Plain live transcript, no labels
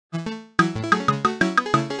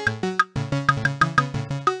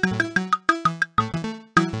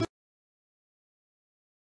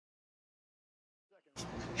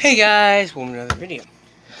Hey guys, welcome to another video.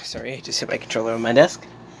 Sorry, I just hit my controller on my desk.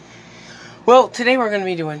 Well, today we're going to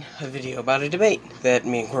be doing a video about a debate that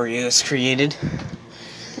me and Corey created.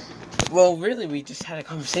 Well, really, we just had a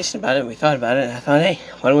conversation about it, we thought about it, and I thought, hey,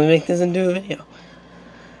 why don't we make this into a video?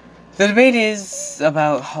 The debate is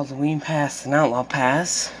about Halloween Pass and Outlaw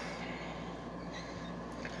Pass.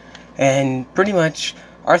 And pretty much,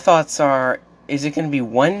 our thoughts are, is it going to be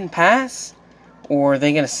one pass? Or are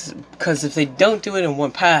they going to, because if they don't do it in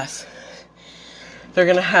one pass, they're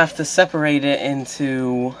going to have to separate it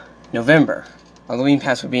into November. Halloween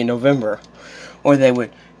Pass would be in November. Or they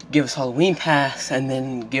would give us Halloween Pass and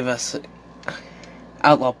then give us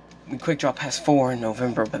Outlaw Quick Draw Pass 4 in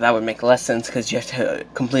November. But that would make less sense because you have to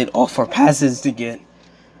complete all 4 passes to get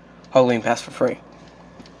Halloween Pass for free.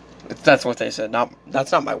 That's what they said.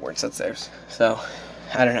 That's not my words, that's theirs. So,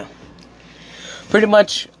 I don't know. Pretty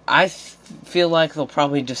much, I feel like they'll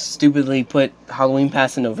probably just stupidly put Halloween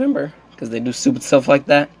Pass in November, because they do stupid stuff like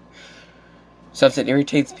that. Stuff that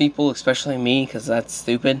irritates people, especially me, because that's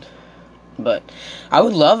stupid. But I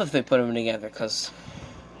would love if they put them together, because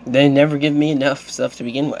they never give me enough stuff to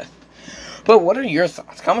begin with. But what are your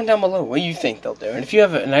thoughts? Comment down below what you think they'll do. And if you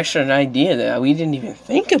have an idea that we didn't even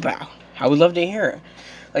think about, I would love to hear it.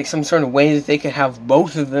 Like some sort of way that they could have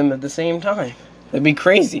both of them at the same time. That'd be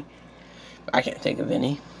crazy. I can't think of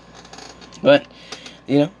any. But,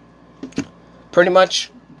 you know, pretty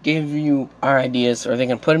much give you our ideas. Are they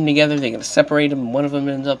going to put them together? Are they going to separate them? One of them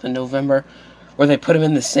ends up in November. Or they put them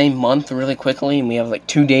in the same month really quickly and we have like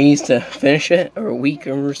 2 days to finish it. Or a week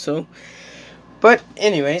or so. But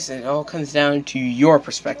anyways, it all comes down to your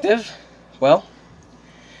perspective. Well,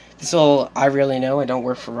 this is all I really know. I don't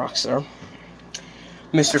work for Rockstar.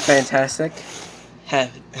 Mr. Fantastic.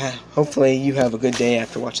 Hopefully you have a good day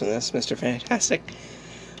after watching this, Mr. Fantastic.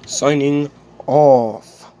 Signing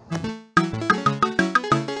off.